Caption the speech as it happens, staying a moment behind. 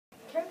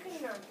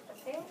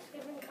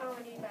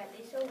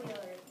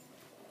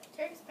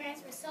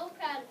was so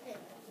proud of him.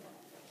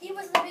 He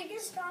was the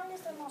biggest,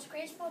 strongest, and most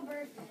graceful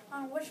bird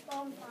on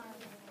Wishbone Farm.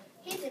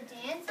 He's a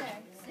dancer,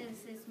 says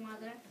his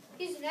mother.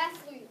 He's an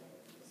athlete,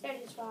 Said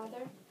his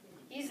father.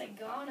 He's a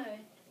goner,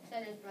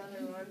 said his brother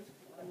once,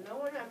 but no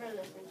one ever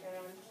listened to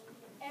him.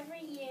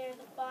 Every year,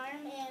 the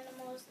farm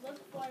animals look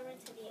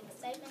forward to the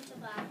excitement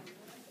of autumn.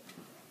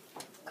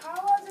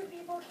 Carloads of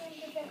people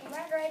came to pick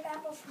red ripe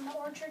apples from the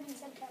orchard in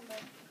September.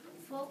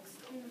 Folks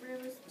in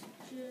rivers to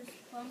choose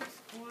plums,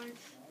 orange,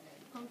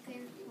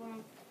 pumpkins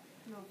from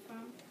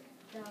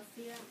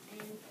Philadelphia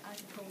in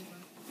October.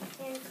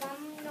 And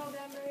come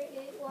November,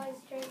 it was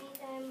turkey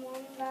time.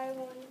 One by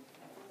one,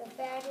 the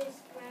fattest,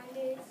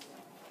 roundest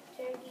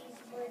turkeys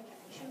were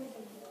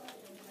chosen.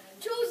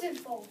 Chosen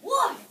for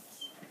what?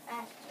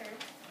 Asked her.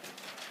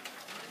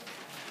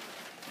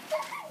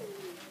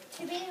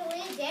 To be the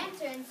lead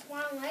dancer in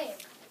Swan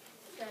Lake,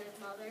 Said his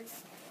mother.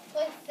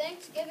 play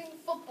Thanksgiving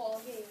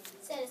football game,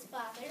 said his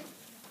father.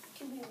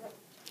 To be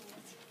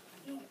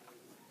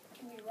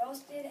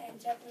roasted and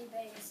gently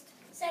basted.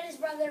 Said his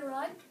brother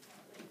Rod.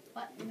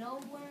 But no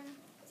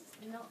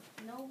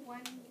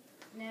one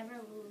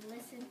never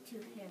listened to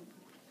him.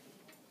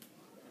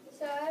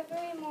 So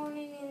every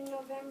morning in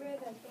November,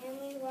 the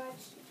family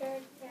watched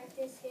Turk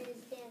practice his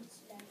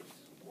dance steps.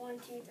 1,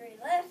 2, 3,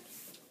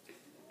 lift.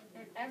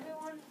 and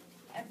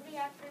every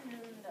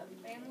afternoon,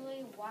 the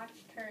family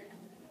watched her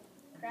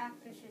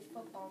practice his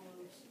football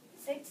moves.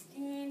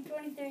 16,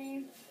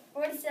 23,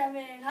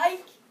 47,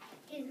 hike.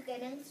 He's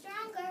getting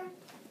stronger,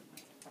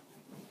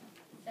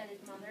 Said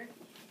his mother.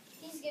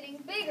 he's getting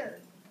bigger,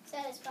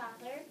 said his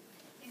father.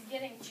 He's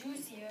getting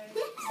juicier.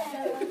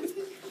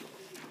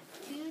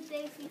 2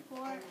 days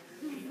before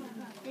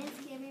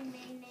Thanksgiving,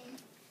 they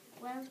named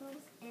Wells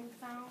and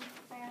found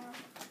Farrell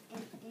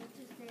and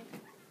interested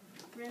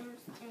Rivers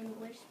and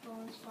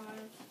Wishbone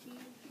Farm. She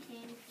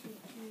came to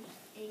choose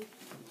a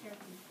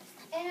turkey.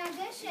 In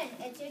addition,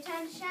 it's your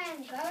time to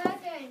shine. Go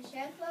out there and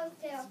shed those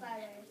tail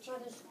feathers.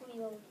 Mother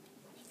squealed.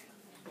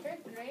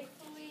 Turk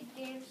gratefully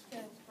danced to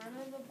the front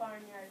of the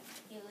barnyard.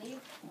 He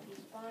leaped, he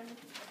spun,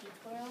 he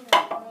twirled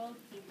and whirled.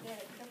 He did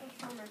a triple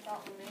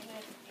somersault and made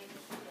it into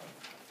the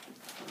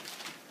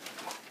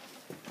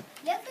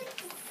Look at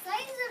the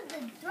size of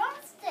the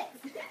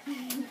drumsticks.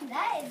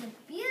 That is a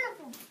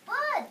beautiful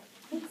bud,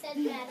 said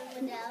Madame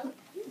Liddell.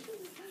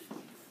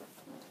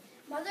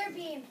 Mother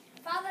beamed.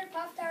 Father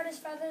puffed out his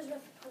feathers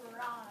with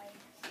pride.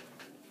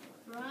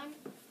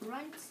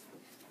 Runts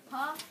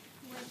puffed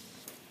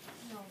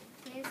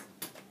his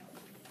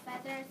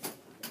feathers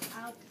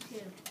out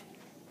too.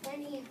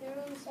 Then he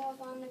threw himself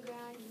on the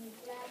ground.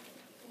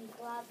 He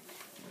flopped,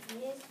 and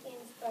his skin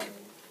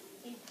spreading.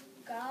 He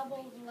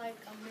gobbled like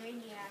a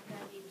maniac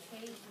as he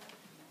chased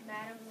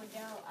Madame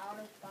Liddell out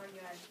of the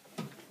barnyard.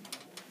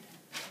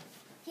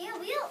 Here,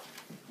 Will.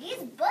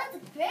 These buds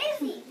are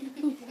crazy.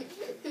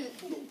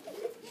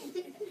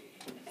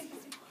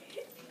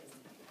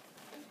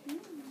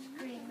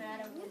 Screamed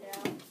Madame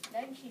Liddell.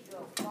 Then she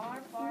drove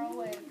far, far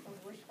away from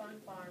Wishbone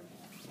Farm.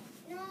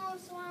 No,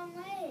 Swan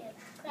Lake,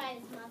 cried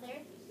his mother.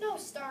 No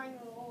starring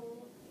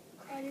role,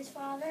 Cried his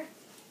father.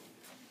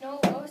 No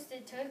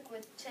roasted turk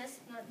with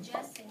chestnut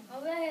dressing.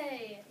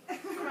 Hooray!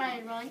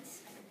 Cried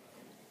Runts.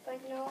 But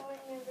no one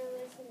ever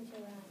listened to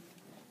him.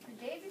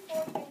 The day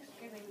before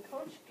Thanksgiving,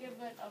 Coach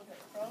Giblett of the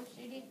Crow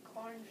City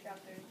Corn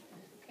Shuckers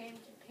came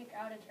to pick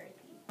out a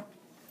turkey.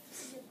 This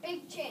is a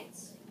big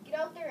chance. Get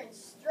out there and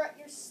strut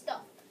your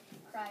stuff,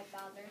 cried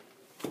Father.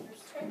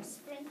 Turk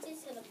sprinted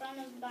to the front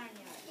of the barnyard.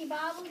 He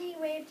bobbled, he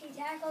waved, he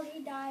tackled,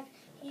 he dived.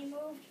 He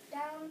moved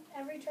down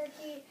every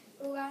turkey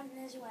who got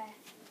in his way.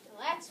 Now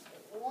that's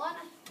one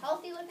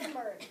healthy-looking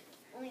bird.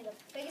 Only the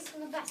biggest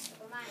and the best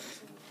for mine.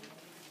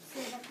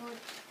 Said the coach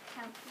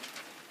captain.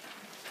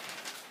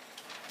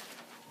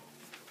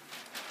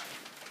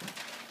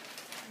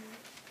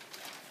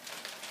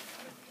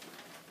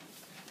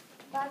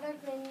 Father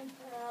grinned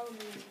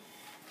proudly.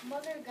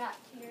 Mother got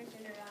tears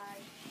in her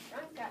eyes.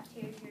 Runt got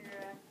tears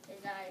in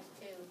his eyes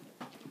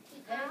too.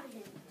 Then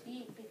his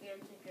feet began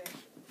to drip.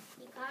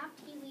 He coughed,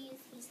 he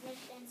wheezed, he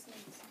sniffed and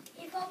sneezed.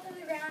 He fell to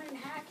the ground and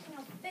hacked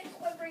of thick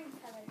quivering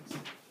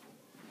feathers.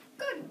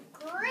 Good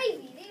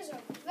gravy! These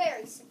are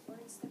very sick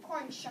birds. The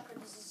corn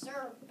shuckers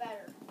deserve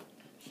better.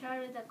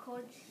 Shouted the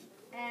coach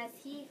as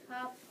he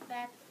hopped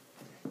back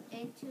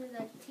into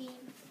the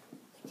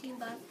team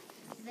bus.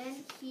 Then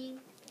he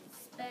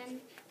sped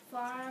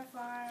far,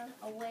 far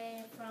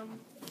away from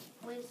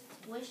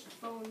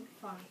Wishbone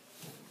Farm.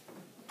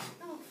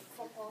 No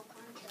football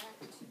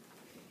contract.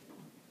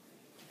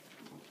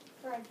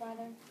 Cried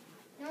Father.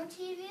 No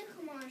TV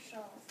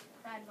commercials.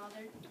 Cried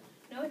Mother.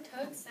 No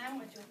turk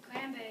sandwich with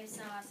cranberry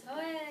sauce.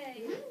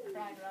 Hooray!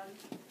 Cried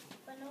Run.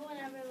 But no one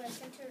ever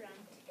listened to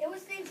Runt. It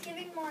was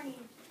Thanksgiving morning.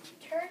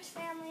 Turk's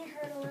family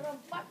heard a little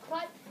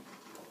butt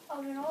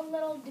of an old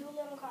little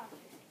Doolittle car.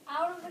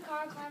 Out of the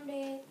car climbed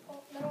a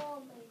little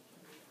old lady.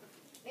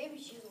 Maybe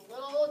she's a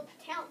little old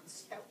talent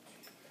scout.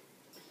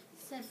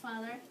 Said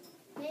Father.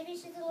 Maybe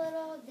she's a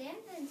little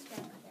dance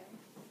instructor.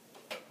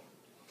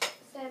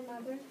 Said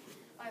Mother.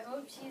 I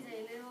hope she's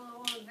a little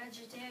old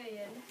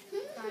vegetarian,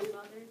 cried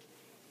Mother.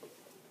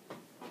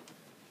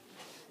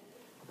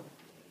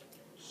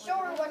 Show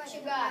her what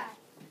you got.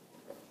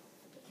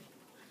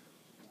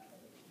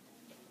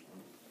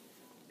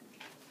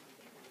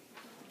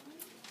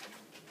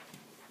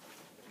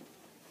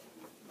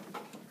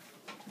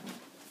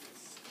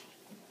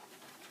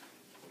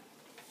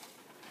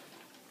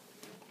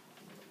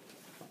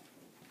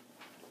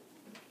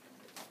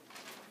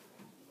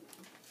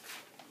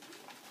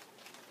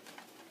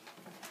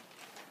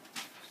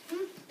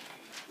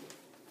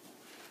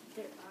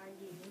 They're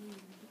arguing.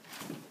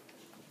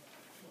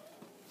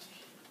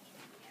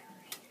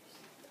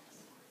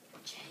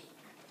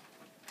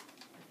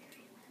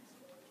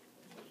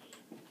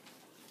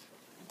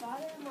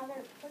 Father and Mother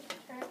put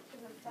Turk to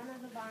the front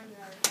of the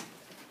barnyard.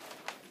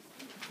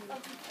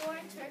 But before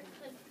Turk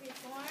could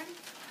perform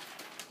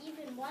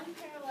even one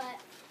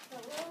pirouette, the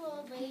little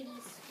old lady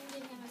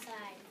scooted him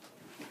aside.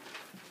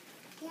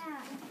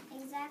 Yeah,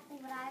 exactly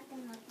what I've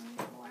been looking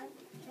for.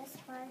 This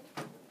bird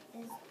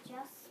is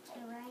just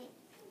the right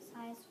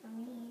size for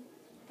me.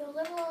 The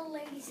little old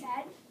lady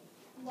said,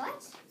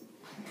 What?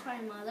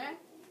 Cried Mother.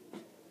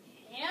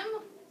 Him?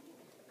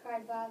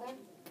 cried Father.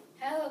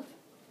 Help!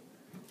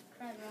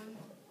 Cried Ron.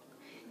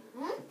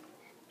 Huh?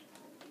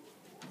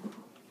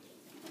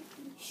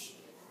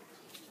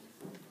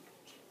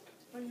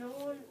 But no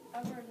one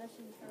ever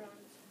listened to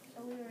Ron,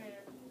 so we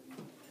ran.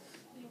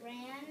 He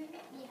ran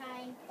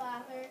behind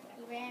Father.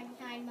 He ran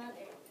behind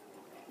Mother.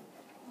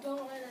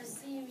 Don't let us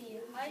see me.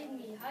 Hide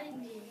me, hide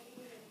me.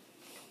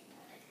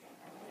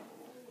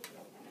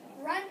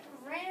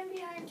 Ran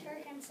behind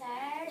Turk and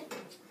said,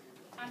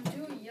 I'm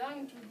too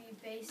young to be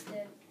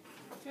basted.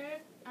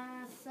 Turk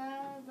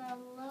saw the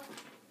look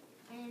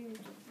in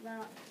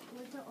the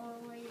little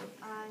old lady's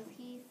eyes.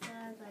 He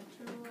saw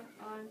the drool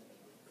on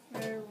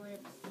her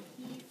lips.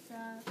 He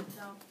saw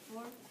the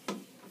fork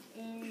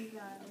in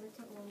the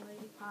little old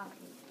lady's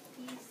pocket.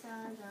 He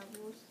saw the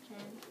wolf's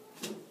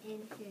chin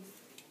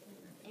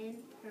in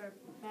her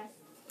vest.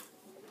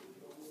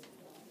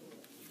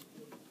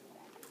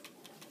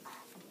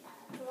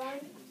 Ron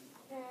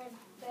had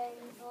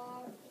been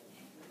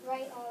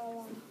right all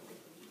along.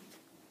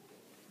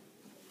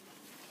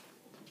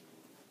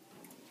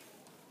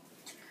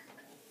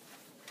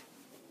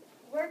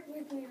 Work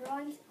with me,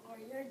 Ron, or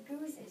your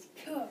goose is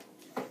cooked.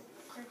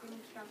 Turk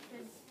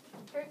instructed.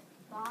 Turk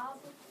bob,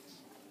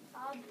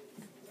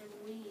 and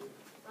weave,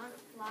 not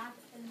flap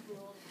and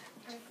roll.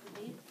 Turk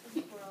leap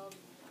the squirrel,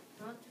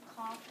 not to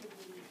cough and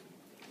weave.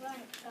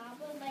 Run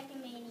gobbled like a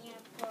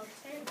maniac, while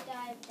Turk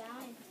dived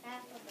down and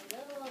tackled the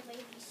little old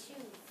lady's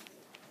shoes.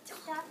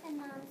 Stop the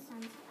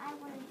nonsense. I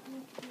wouldn't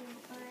eat you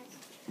birds.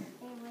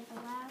 They were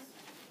the last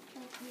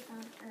turkeys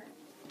on earth.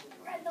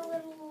 Cried the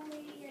little old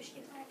lady as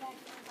she climbed back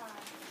in the car.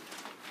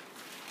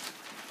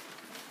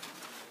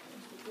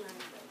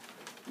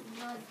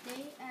 The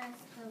day as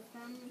the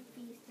family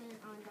feasted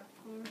on the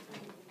corn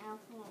and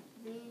apple,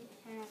 they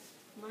had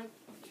much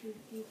to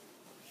be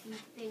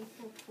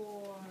thankful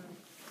for.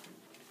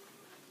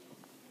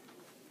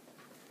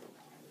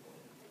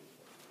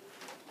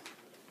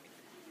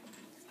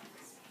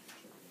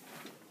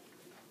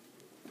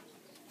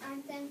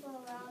 I'm thankful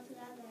we're all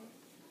together.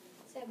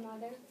 Said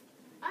Mother.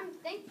 I'm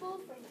thankful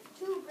for my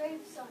two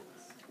brave sons.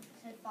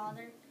 Said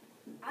Father.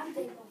 I'm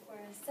thankful for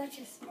such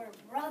a smart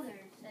brother.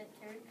 Said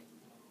Turk.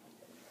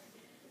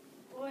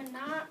 We're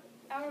not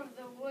out of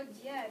the woods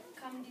yet.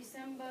 Come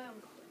December,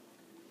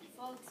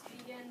 folks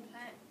begin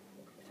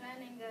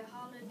planning their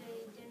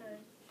holiday dinner.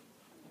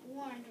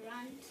 Warned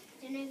Runt.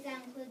 Dinners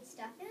that include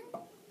stuffing?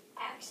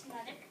 Asked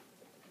Mother.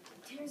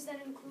 Dinners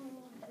that include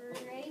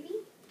gravy.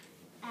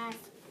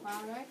 Asked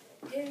Father.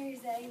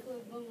 Dinners that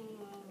include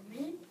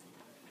meat.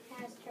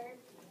 Asked Turk.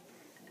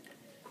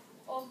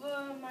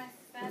 Over my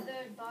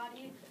feathered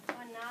body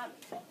are not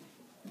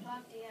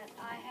plucked yet.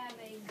 I have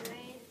a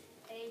great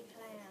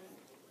plan,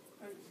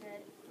 Turk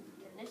said.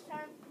 And this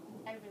time,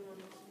 everyone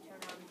listened to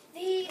Ron.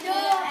 The